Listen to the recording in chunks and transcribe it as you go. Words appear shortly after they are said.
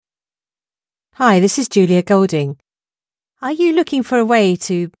Hi, this is Julia Golding. Are you looking for a way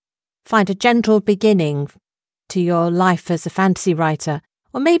to find a gentle beginning to your life as a fantasy writer?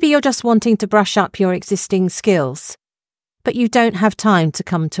 Or maybe you're just wanting to brush up your existing skills, but you don't have time to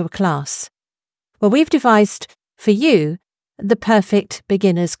come to a class. Well, we've devised for you the perfect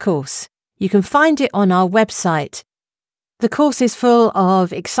beginner's course. You can find it on our website. The course is full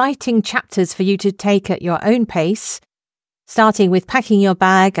of exciting chapters for you to take at your own pace, starting with packing your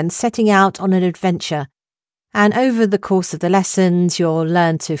bag and setting out on an adventure. And over the course of the lessons, you'll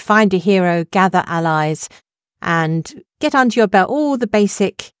learn to find a hero, gather allies, and get under your belt all the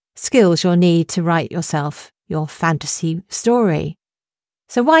basic skills you'll need to write yourself your fantasy story.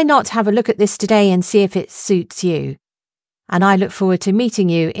 So why not have a look at this today and see if it suits you? And I look forward to meeting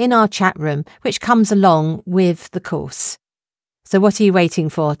you in our chat room, which comes along with the course. So what are you waiting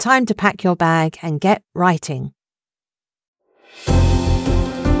for? Time to pack your bag and get writing.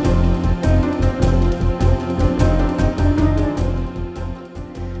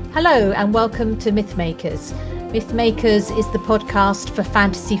 Hello and welcome to Mythmakers. Mythmakers is the podcast for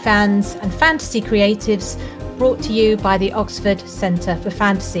fantasy fans and fantasy creatives, brought to you by the Oxford Centre for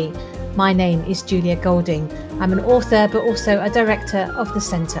Fantasy. My name is Julia Golding. I'm an author but also a director of the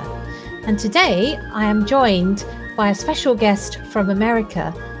centre. And today I am joined by a special guest from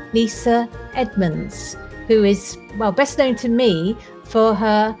America, Lisa Edmonds, who is, best known to me for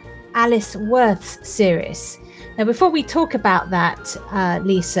her Alice Worth series. Now, before we talk about that,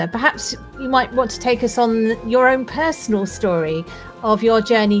 Lisa, perhaps you might want to take us on your own personal story of your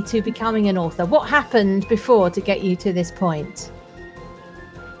journey to becoming an author. What happened before to get you to this point?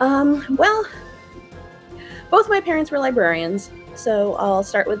 Well, both my parents were librarians, so I'll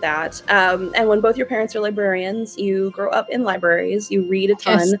start with that. And when both your parents are librarians, you grow up in libraries, you read a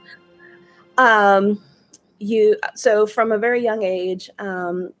ton. Yes. So from a very young age,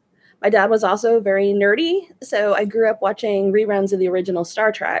 my dad was also very nerdy, so I grew up watching reruns of the original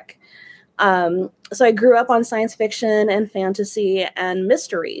Star Trek. So I grew up on science fiction and fantasy and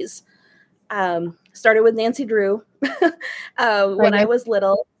mysteries. Started with Nancy Drew when I was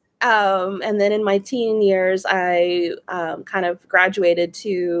little. And then in my teen years, I kind of graduated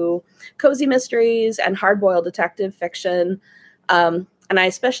to cozy mysteries and hard-boiled detective fiction. And I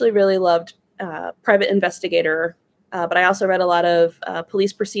especially really loved private investigator, but I also read a lot of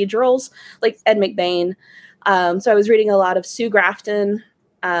police procedurals, like Ed McBain. So I was reading a lot of Sue Grafton,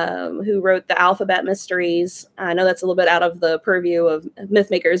 who wrote the Alphabet Mysteries. I know that's a little bit out of the purview of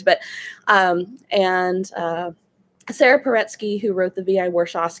Mythmakers, but and Sarah Paretsky, who wrote the V.I.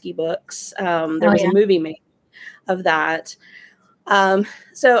 Warshawski books. There was a movie made of that.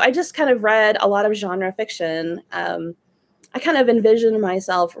 So I just kind of read a lot of genre fiction. I kind of envisioned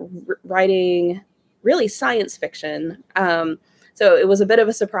myself writing really science fiction. So it was a bit of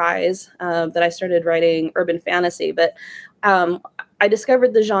a surprise that I started writing urban fantasy, but I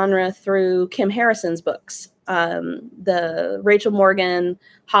discovered the genre through Kim Harrison's books, the Rachel Morgan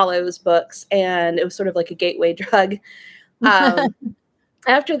Hollows books, and it was sort of like a gateway drug.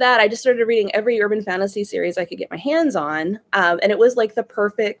 After that, I just started reading every urban fantasy series I could get my hands on. And it was like the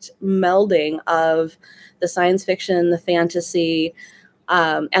perfect melding of the science fiction, the fantasy,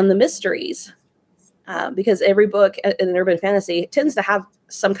 and the mysteries. Because every book in an urban fantasy tends to have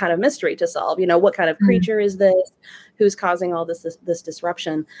some kind of mystery to solve. You know, what kind of creature is this? Who's causing all this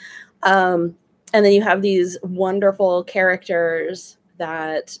disruption? And then you have these wonderful characters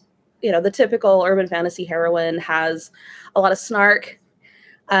that, you know, the typical urban fantasy heroine has a lot of snark.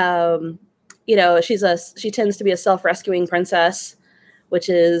 You know, she tends to be a self-rescuing princess, which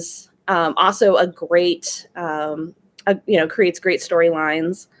is also a great, creates great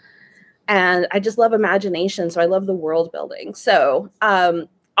storylines. And I just love imagination. So I love the world building. So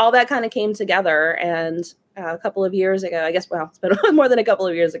all that kind of came together. And a couple of years ago, I guess, it's been more than a couple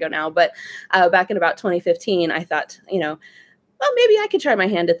of years ago now, but back in about 2015, I thought, maybe I could try my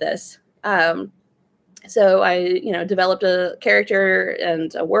hand at this. So I, developed a character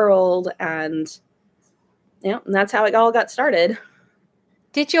and a world, and and that's how it all got started.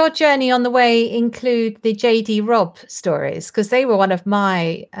 Did your journey on the way include the J.D. Robb stories? Because they were one of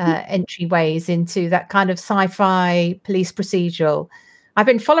my entryways into that kind of sci-fi police procedural. I've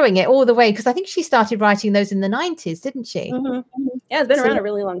been following it all the way because I think she started writing those in the 90s, didn't she? Mm-hmm. Yeah, it's been around a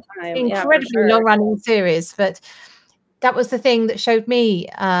really long time. Incredibly long-running series, but that was the thing that showed me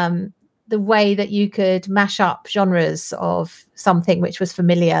the way that you could mash up genres of something which was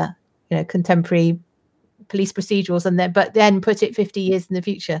familiar, contemporary police procedurals, but then put it 50 years in the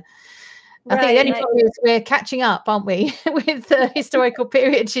future. I think the only problem is we're catching up, aren't we, with the historical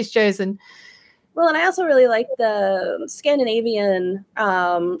period she's chosen. Well, and I also really like the Scandinavian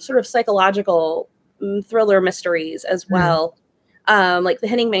sort of psychological thriller mysteries as Mm. well, like the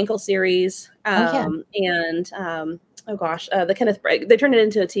Henning Mankell series, Oh yeah. and oh gosh, the they turned it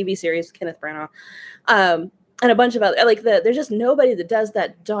into a TV series, Kenneth Branagh, um, and a bunch of other like there's just nobody that does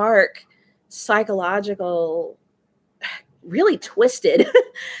that dark psychological, really twisted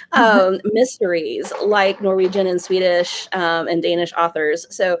mysteries like Norwegian and Swedish and Danish authors.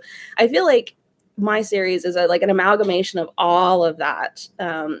 So I feel like my series is like an amalgamation of all of that.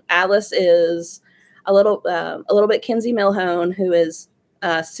 Alice is a little bit Kinsey Milhone, who is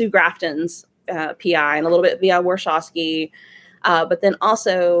Sue Grafton's PI, and a little bit Via Warshawski, but then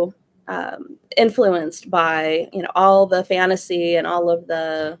also influenced by all the fantasy and all of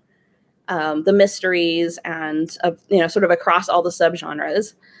the mysteries and sort of across all the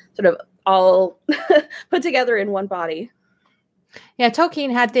subgenres, sort of all put together in one body. Yeah,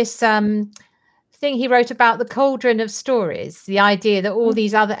 Tolkien had this thing he wrote about the cauldron of stories, the idea that all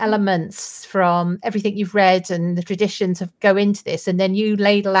these other elements from everything you've read and the traditions go into this, and then you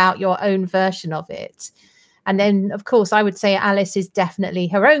ladle out your own version of it. And then, of course, I would say Alice is definitely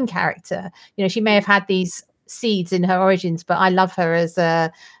her own character. She may have had these seeds in her origins, but I love her as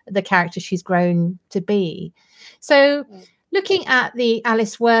the character she's grown to be. So, looking at the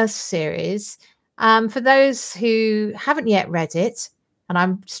Alice Worth series, for those who haven't yet read it, and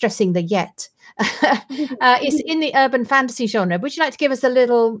I'm stressing the yet, it's in the urban fantasy genre. Would you like to give us a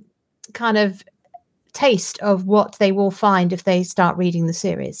little kind of taste of what they will find if they start reading the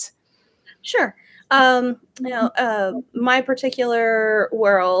series? Sure. My particular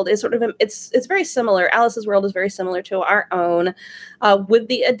world is sort of it's very similar. Alice's world is very similar to our own, with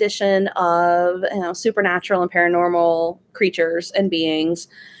the addition of supernatural and paranormal creatures and beings.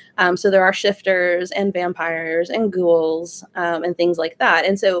 So there are shifters and vampires and ghouls and things like that.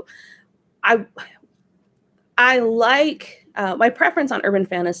 And so I like my preference on urban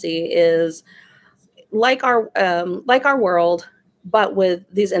fantasy is like our world, but with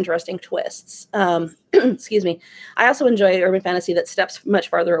these interesting twists. Excuse me. I also enjoy urban fantasy that steps much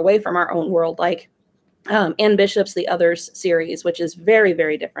farther away from our own world, like Anne Bishop's The Others series, which is very,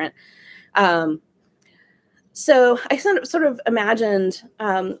 very different. So I sort of imagined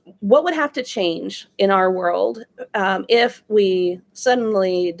what would have to change in our world if we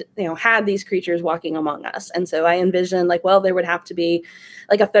suddenly, had these creatures walking among us. And so I envisioned there would have to be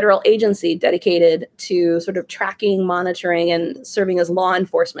like a federal agency dedicated to sort of tracking, monitoring, and serving as law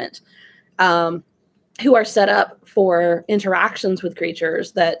enforcement, who are set up for interactions with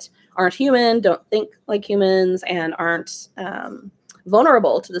creatures that aren't human, don't think like humans, and aren't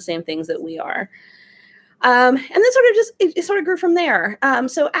vulnerable to the same things that we are. And then it sort of grew from there.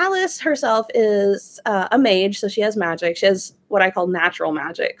 So Alice herself is a mage, so she has magic. She has what I call natural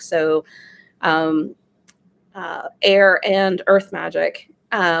magic, so air and earth magic,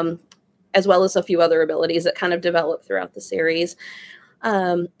 as well as a few other abilities that kind of develop throughout the series.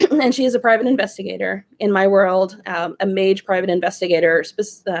 And she is a private investigator. In my world, a mage private investigator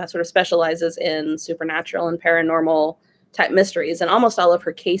sort of specializes in supernatural and paranormal type mysteries, and almost all of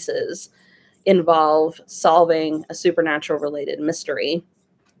her cases involve solving a supernatural related mystery.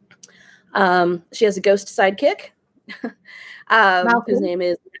 She has a ghost sidekick whose name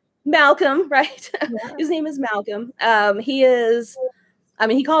is Malcolm, right? Yeah. His name is Malcolm. He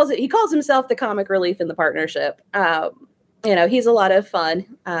calls himself the comic relief in the partnership. He's a lot of fun.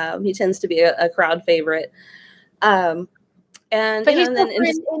 He tends to be a crowd favorite. But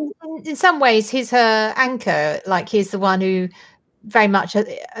in some ways, he's her anchor. Like he's the one who very much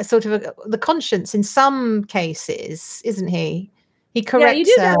a sort of the conscience in some cases, isn't he? He corrects. Yeah, you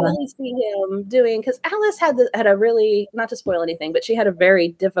do definitely see him doing, because Alice had a really, not to spoil anything, but she had a very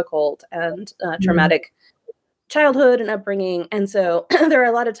difficult and traumatic childhood and upbringing, and so there are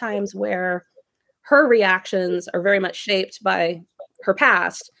a lot of times where her reactions are very much shaped by her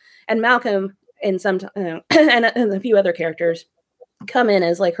past, and Malcolm and and a few other characters come in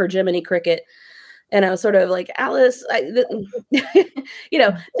as like her Jiminy Cricket. And I was sort of like, Alice, think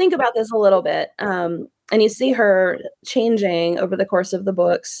about this a little bit. And you see her changing over the course of the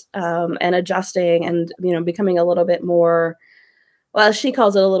books, and adjusting and, becoming a little bit more, well, she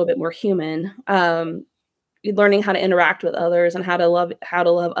calls it a little bit more human, learning how to interact with others and how to love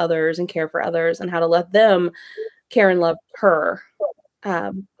others and care for others and how to let them care and love her,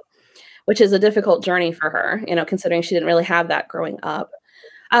 which is a difficult journey for her, considering she didn't really have that growing up.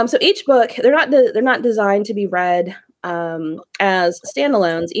 So each book, they're not designed to be read as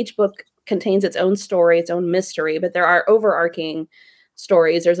standalones. Each book contains its own story, its own mystery, but there are overarching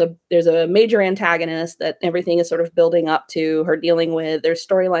stories. There's a major antagonist that everything is sort of building up to her dealing with. There's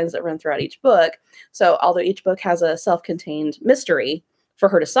storylines that run throughout each book. So although each book has a self-contained mystery for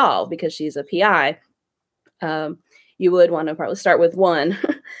her to solve because she's a PI, um, you would want to probably start with one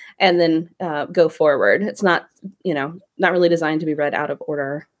and then go forward. It's not, not really designed to be read out of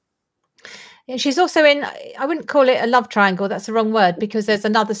order. Yeah, she's also in, I wouldn't call it a love triangle, that's the wrong word, because there's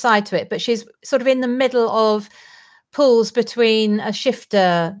another side to it, but she's sort of in the middle of pulls between a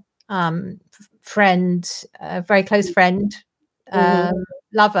shifter friend, a very close friend,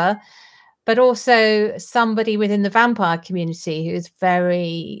 lover, but also somebody within the vampire community who's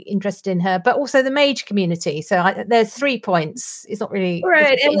very interested in her, but also the mage community. So there's 3 points. It's not really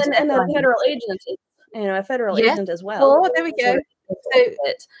right, and a federal agent, a federal agent as well. Oh, there we go. So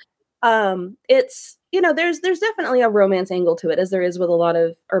it's there's definitely a romance angle to it, as there is with a lot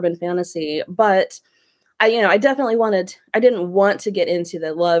of urban fantasy, but I didn't want to get into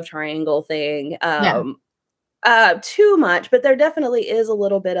the love triangle thing too much, but there definitely is a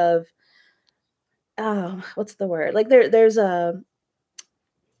little bit of what's the word? Like there's a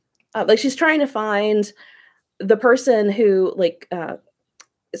like she's trying to find the person who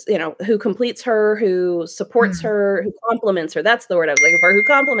who completes her, who supports her, who compliments her. That's the word I was looking for. Who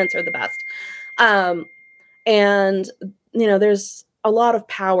compliments her the best. And there's a lot of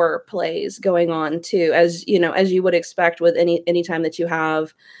power plays going on too, as you would expect with any time that you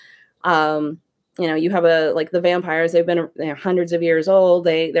have, you have the vampires. They've been hundreds of years old.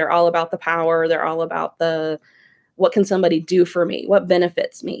 They're all about the power. They're all about what can somebody do for me? What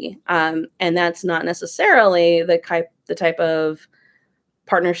benefits me? And that's not necessarily the type of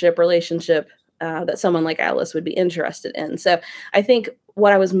partnership relationship that someone like Alice would be interested in. So I think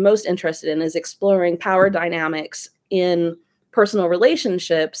what I was most interested in is exploring power dynamics in personal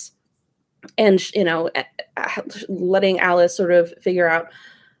relationships, and letting Alice sort of figure out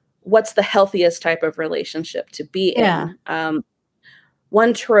what's the healthiest type of relationship to be in.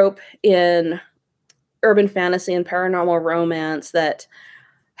 One trope in urban fantasy and paranormal romance that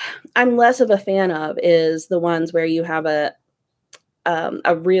I'm less of a fan of is the ones where you have a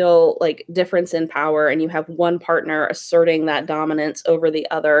real difference in power, and you have one partner asserting that dominance over the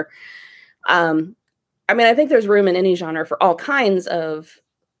other. I think there's room in any genre for all kinds of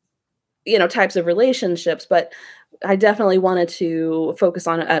types of relationships, but I definitely wanted to focus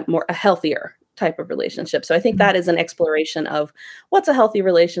on a healthier type of relationship. So I think that is an exploration of what's a healthy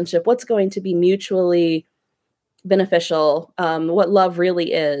relationship, what's going to be mutually beneficial, what love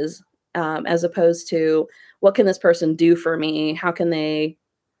really is, as opposed to what can this person do for me? How can they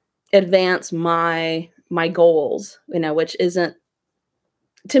advance my goals, which isn't,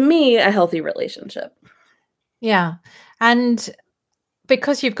 to me, a healthy relationship. Yeah. And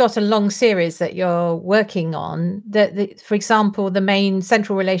because you've got a long series that you're working on, for example, the main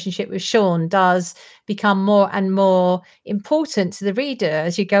central relationship with Sean does become more and more important to the reader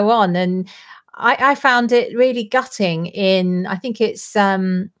as you go on. And I found it really gutting in, I think it's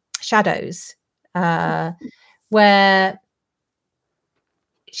Shadows, where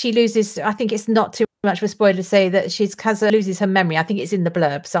she loses, I think it's not too much of a spoiler to say that Kaza loses her memory. I think it's in the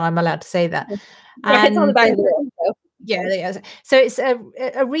blurb, so I'm allowed to say that. Yeah, it's on the back of the book. Yeah. So it's a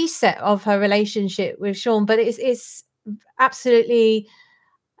reset of her relationship with Sean, but it's absolutely,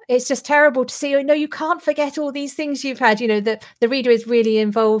 it's just terrible to see. You can't forget all these things you've had. That the reader is really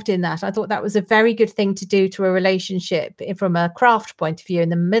involved in that. I thought that was a very good thing to do to a relationship from a craft point of view in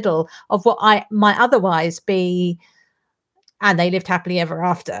the middle of what might otherwise be. And they lived happily ever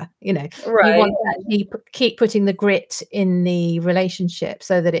after. Right. You want to keep putting the grit in the relationship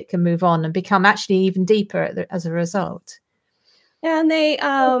so that it can move on and become actually even deeper as a result. And they,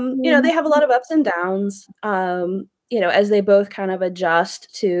 they have a lot of ups and downs, as they both kind of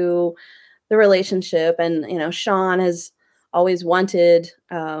adjust to the relationship. And, Sean has always wanted,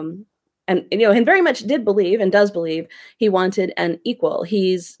 and very much did believe and does believe he wanted an equal.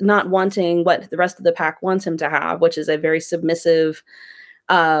 He's not wanting what the rest of the pack wants him to have, which is a very submissive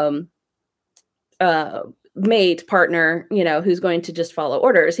mate partner, who's going to just follow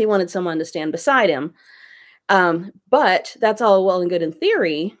orders. He wanted someone to stand beside him. But that's all well and good in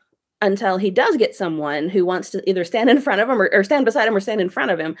theory until he does get someone who wants to either stand in front of him or stand beside him or stand in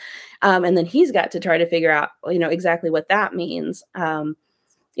front of him. And then he's got to try to figure out, exactly what that means. And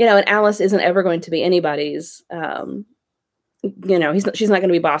Alice isn't ever going to be anybody's, she's not going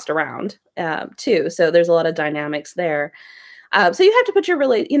to be bossed around, too. So there's a lot of dynamics there. So you have to put your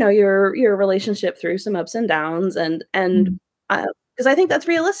relationship through some ups and downs, and because I think that's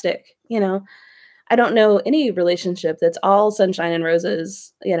realistic. I don't know any relationship that's all sunshine and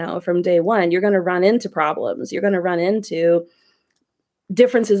roses, from day one. You're going to run into problems. You're going to run into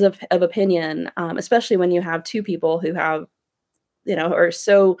differences of opinion, especially when you have two people who have, are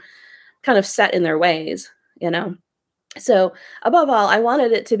so kind of set in their ways, you know? So above all, I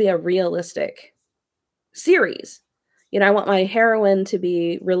wanted it to be a realistic series. I want my heroine to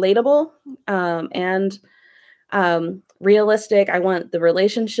be relatable, and realistic. I want the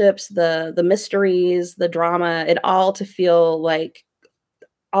relationships, the mysteries, the drama, it all to feel like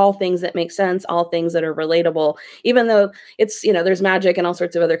all things that make sense, all things that are relatable. Even though it's, there's magic and all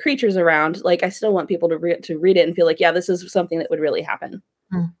sorts of other creatures around, like I still want people to read it and feel like, yeah, this is something that would really happen.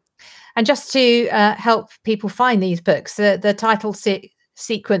 Mm. And just to help people find these books, the title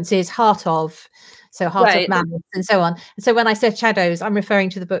sequence is Heart of, so Heart of Right. Malice and so on. And so when I said shadows, I'm referring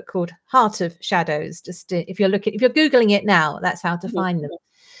to the book called Heart of Shadows. Just if you're Googling it now, that's how to Mhm. find them.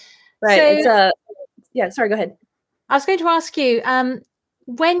 Right. So It's yeah, sorry, go ahead. I was going to ask you,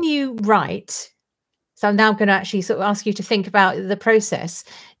 when you write, so I'm now going to actually sort of ask you to think about the process.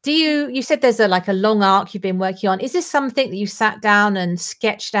 You said there's a long arc you've been working on. Is this something that you sat down and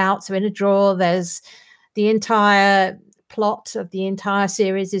sketched out? So in a drawer, there's the entire plot of the entire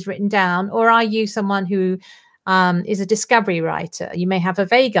series is written down, or are you someone who is a discovery writer? You may have a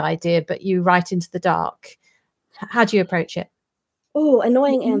vague idea, but you write into the dark. How do you approach it? Oh,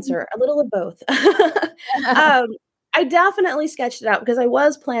 annoying answer. A little of both. Um, I definitely sketched it out because I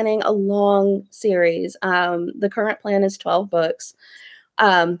was planning a long series. The current plan is 12 books.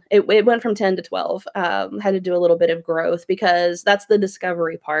 It went from 10 to 12. Had to do a little bit of growth because that's the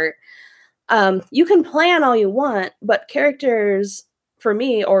discovery part. You can plan all you want, but characters for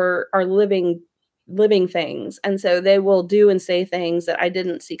me are living things. And so they will do and say things that I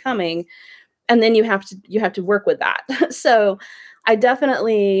didn't see coming, and then you have to work with that. So I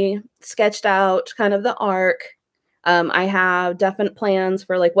definitely sketched out kind of the arc. I have definite plans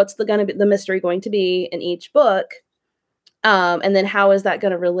for like what's the mystery going to be in each book, and then how is that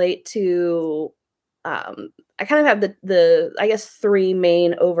going to relate to. I kind of have the I guess three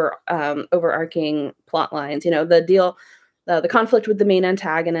main overarching plot lines. The conflict with the main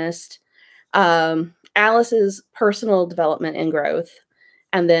antagonist, Alice's personal development and growth,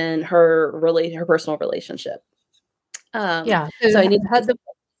 and then her personal relationship. Yeah. So So I need to.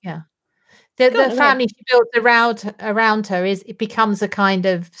 yeah. The Go ahead. family she builds around her it becomes a kind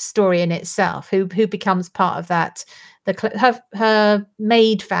of story in itself. Who becomes part of that? Her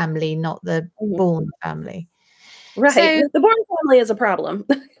maid family, not the Mhm. born family. Right. So The Bourne family is a problem.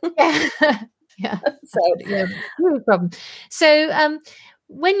 yeah, yeah, So, yeah, no problem. So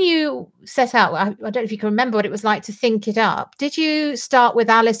when you set out, I don't know if you can remember what it was like to think it up. Did you start with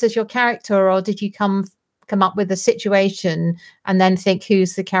Alice as your character, or did you come up with a situation and then think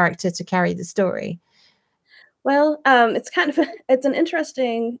who's the character to carry the story? well, it's kind of it's an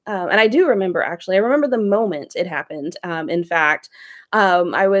interesting, and I do remember actually. I remember the moment it happened. In fact,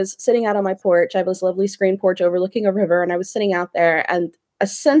 I was sitting out on my porch. I have this lovely screen porch overlooking a river, and I was sitting out there, and a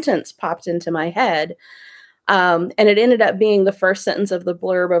sentence popped into my head. And it ended up being the first sentence of the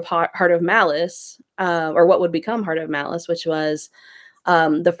blurb of Heart of Malice, or what would become Heart of Malice, which was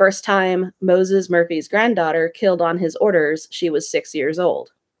the first time Moses Murphy's granddaughter killed on his orders, she was 6 years old.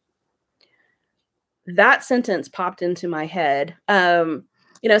 That sentence popped into my head. Some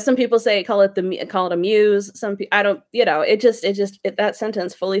people say call it a muse. Some people I don't. That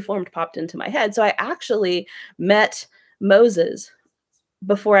sentence fully formed popped into my head. So I actually met Moses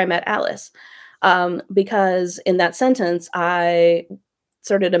before I met Alice, because in that sentence I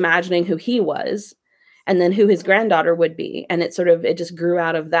started imagining who he was and then who his granddaughter would be, and it just grew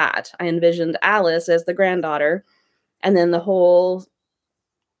out of that. I envisioned Alice as the granddaughter, and then the whole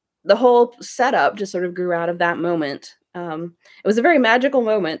setup just sort of grew out of that moment. It was a very magical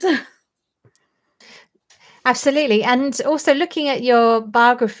moment. Absolutely. And also looking at your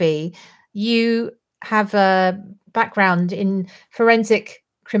biography, you have a background in forensic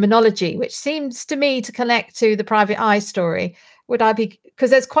criminology, which seems to me to connect to the Private Eye story. Would I be, because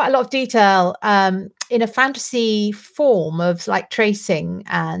there's quite a lot of detail in a fantasy form of like tracing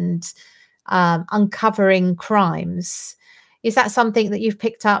and uncovering crimes. Is that something that you've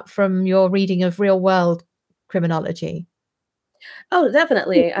picked up from your reading of real world criminology? Oh,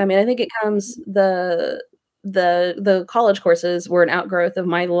 definitely. I mean, I think it comes the college courses were an outgrowth of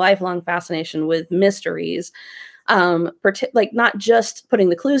my lifelong fascination with mysteries. Like not just putting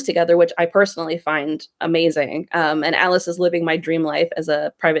the clues together, which I personally find amazing. And Alice is living my dream life as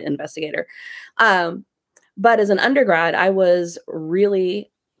a private investigator. Um, but as an undergrad, I was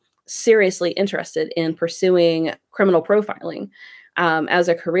really seriously interested in pursuing criminal profiling as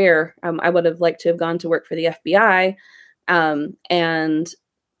a career. I would have liked to have gone to work for the FBI, and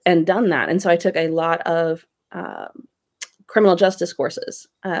done that. And so I took a lot of criminal justice courses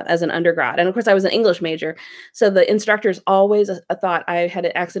as an undergrad. And of course, I was an English major. So the instructors always thought I had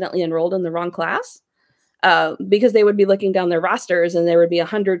accidentally enrolled in the wrong class because they would be looking down their rosters and there would be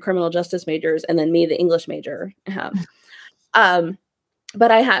 100 criminal justice majors and then me, the English major. Um, but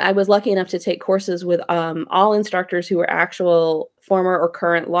I was lucky enough to take courses with all instructors who were actual former or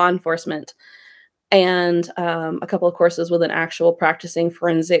current law enforcement, and a couple of courses with an actual practicing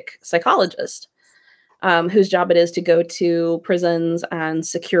forensic psychologist, whose job it is to go to prisons and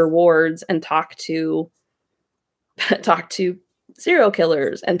secure wards and talk to talk to serial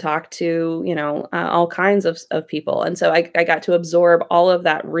killers and talk to all kinds of people. And so I got to absorb all of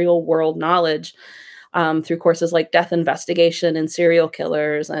that real world knowledge through courses like death investigation and serial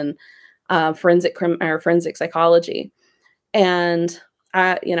killers and forensic psychology. And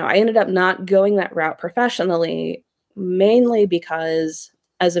I ended up not going that route professionally, mainly because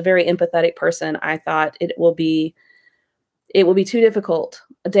as a very empathetic person, I thought it will be too difficult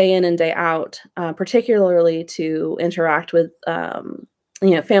day in and day out, particularly to interact with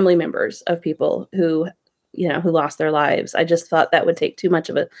family members of people who lost their lives. I just thought that would take too much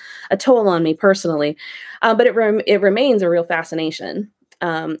of a toll on me personally, but it remains a real fascination.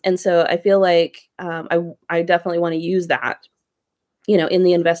 And so I feel like I definitely want to use that, in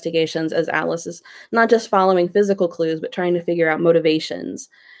the investigations, as Alice is not just following physical clues, but trying to figure out motivations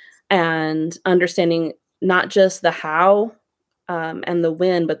and understanding not just the how and the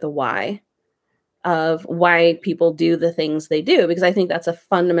when, but the why of why people do the things they do. Because I think that's a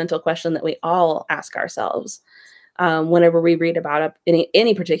fundamental question that we all ask ourselves whenever we read about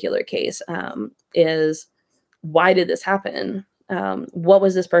any particular case, is why did this happen? What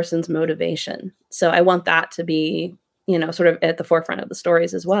was this person's motivation? So I want that to be, sort of at the forefront of the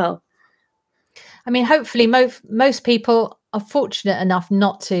stories as well. I mean, hopefully most people are fortunate enough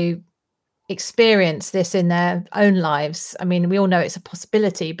not to experience this in their own lives. I mean, we all know it's a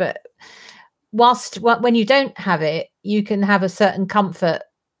possibility, but when you don't have it, you can have a certain comfort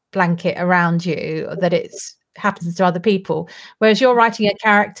blanket around you that it's happens to other people. Whereas you're writing a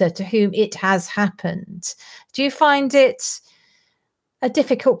character to whom it has happened. Do you find it a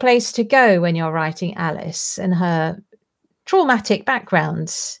difficult place to go when you're writing Alice and her traumatic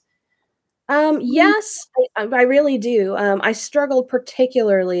backgrounds? Yes, I really do. I struggled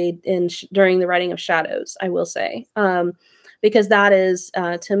particularly during the writing of Shadows, I will say, because that is,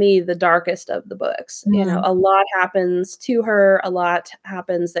 to me, the darkest of the books. Yeah. A lot happens to her. A lot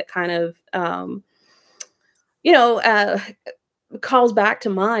happens that kind of, calls back to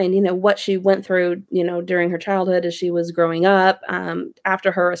mind, what she went through, during her childhood as she was growing up,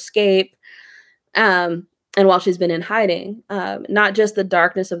 after her escape. And while she's been in hiding, not just the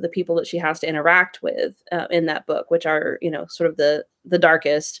darkness of the people that she has to interact with in that book, which are, sort of the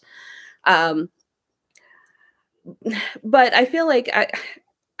darkest. Um, but I feel like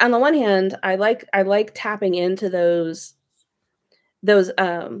on the one hand, I like tapping into those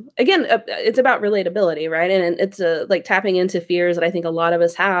again, it's about relatability, right? And it's like tapping into fears that I think a lot of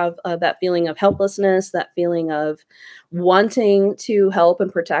us have, that feeling of helplessness, that feeling of wanting to help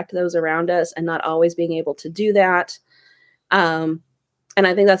and protect those around us and not always being able to do that. um, and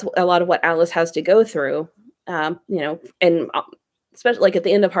I think that's a lot of what Alice has to go through, and especially like at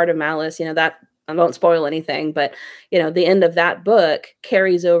the end of Heart of Malice, that I won't spoil anything, but the end of that book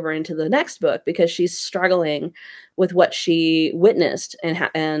carries over into the next book because she's struggling with what she witnessed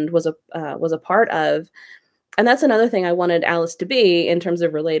and was a part of. And that's another thing I wanted Alice to be in terms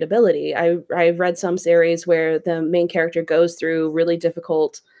of relatability. I've read some series where the main character goes through really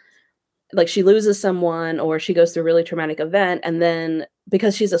difficult, like she loses someone or she goes through a really traumatic event, and then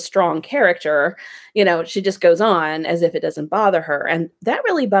because she's a strong character, she just goes on as if it doesn't bother her. And that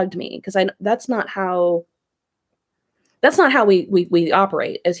really bugged me because that's not how we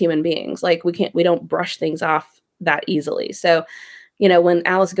operate as human beings. Like we don't brush things off that easily. So, when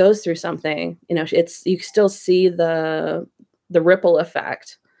Alice goes through something, you still see the ripple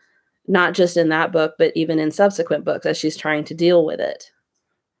effect, not just in that book, but even in subsequent books as she's trying to deal with it.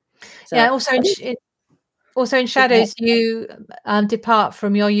 So, Yeah, also in Shadows, you depart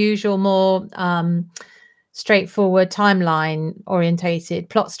from your usual more straightforward timeline orientated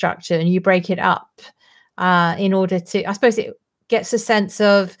plot structure, and you break it up in order to, I suppose it gets a sense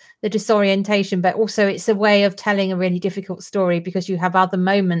of the disorientation, but also it's a way of telling a really difficult story because you have other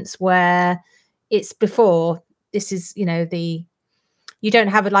moments where it's before this is, you don't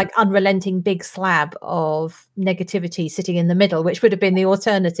have a like unrelenting big slab of negativity sitting in the middle, which would have been the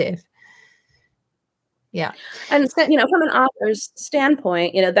alternative. Yeah. And, from an author's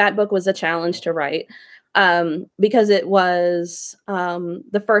standpoint, that book was a challenge to write, because it was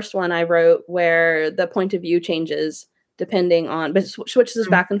the first one I wrote where the point of view changes depending on, but switches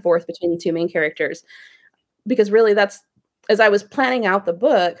back and forth between the two main characters. Because really as I was planning out the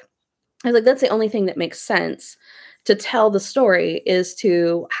book, I was like, that's the only thing that makes sense to tell the story, is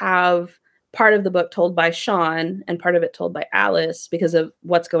to have part of the book told by Sean and part of it told by Alice because of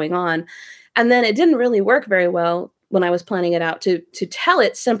what's going on. And then it didn't really work very well when I was planning it out to tell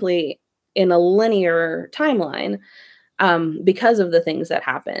it simply in a linear timeline, because of the things that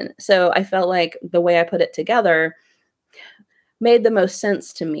happen. So I felt like the way I put it together made the most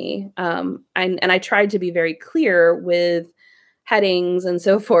sense to me. And I tried to be very clear with headings and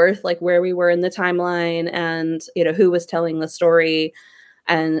so forth, like where we were in the timeline and, who was telling the story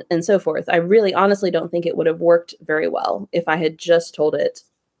and so forth. I really honestly don't think it would have worked very well if I had just told it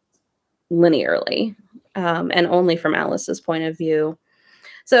linearly, and only from Alice's point of view.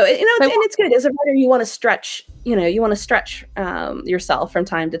 So, and it's good as a writer. You want to stretch, yourself from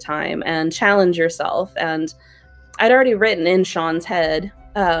time to time and challenge yourself. And I'd already written in Sean's head,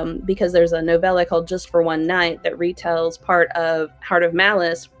 because there's a novella called Just for One Night that retells part of Heart of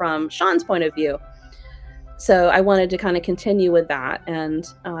Malice from Sean's point of view. So I wanted to kind of continue with that and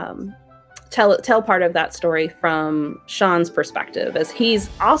tell part of that story from Sean's perspective, as he's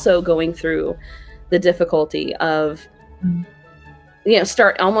also going through the difficulty of,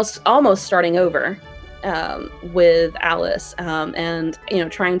 almost starting over with Alice, and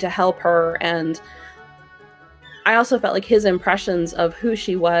trying to help her. And I also felt like his impressions of who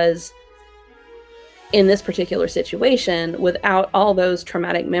she was in this particular situation, without all those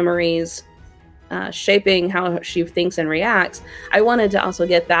traumatic memories shaping how she thinks and reacts, I wanted to also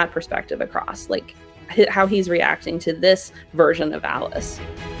get that perspective across, like how he's reacting to this version of Alice.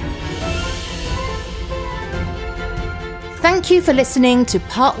 Thank you for listening to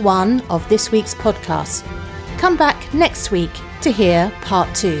part 1 of this week's podcast. Come back next week to hear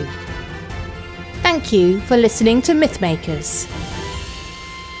part 2. Thank you for listening to Mythmakers.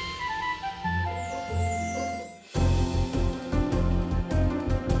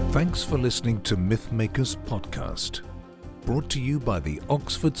 Thanks for listening to Mythmakers Podcast, brought to you by the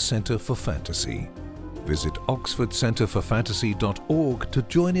Oxford Centre for Fantasy. Visit oxfordcentreforfantasy.org to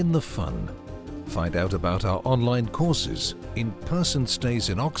join in the fun. Find out about our online courses, in-person stays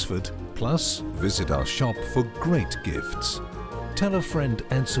in Oxford, plus visit our shop for great gifts. Tell a friend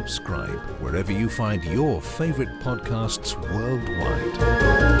and subscribe wherever you find your favourite podcasts worldwide.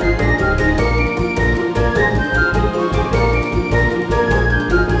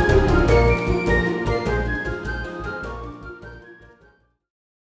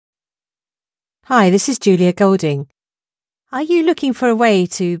 Hi, this is Julia Golding. Are you looking for a way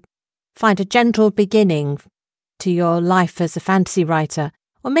to find a gentle beginning to your life as a fantasy writer?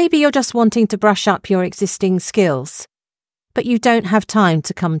 Or maybe you're just wanting to brush up your existing skills, but you don't have time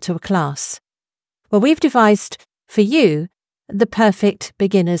to come to a class. Well, we've devised for you the perfect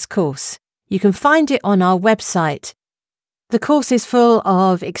beginner's course. You can find it on our website. The course is full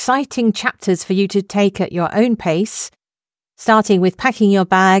of exciting chapters for you to take at your own pace, starting with packing your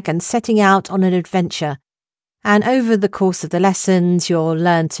bag and setting out on an adventure. And over the course of the lessons, you'll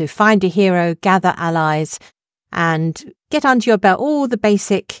learn to find a hero, gather allies, and get under your belt all the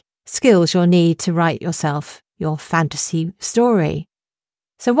basic skills you'll need to write yourself your fantasy story.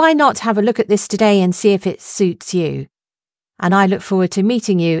 So why not have a look at this today and see if it suits you? And I look forward to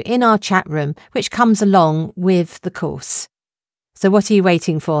meeting you in our chat room, which comes along with the course. So what are you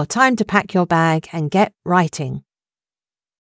waiting for? Time to pack your bag and get writing.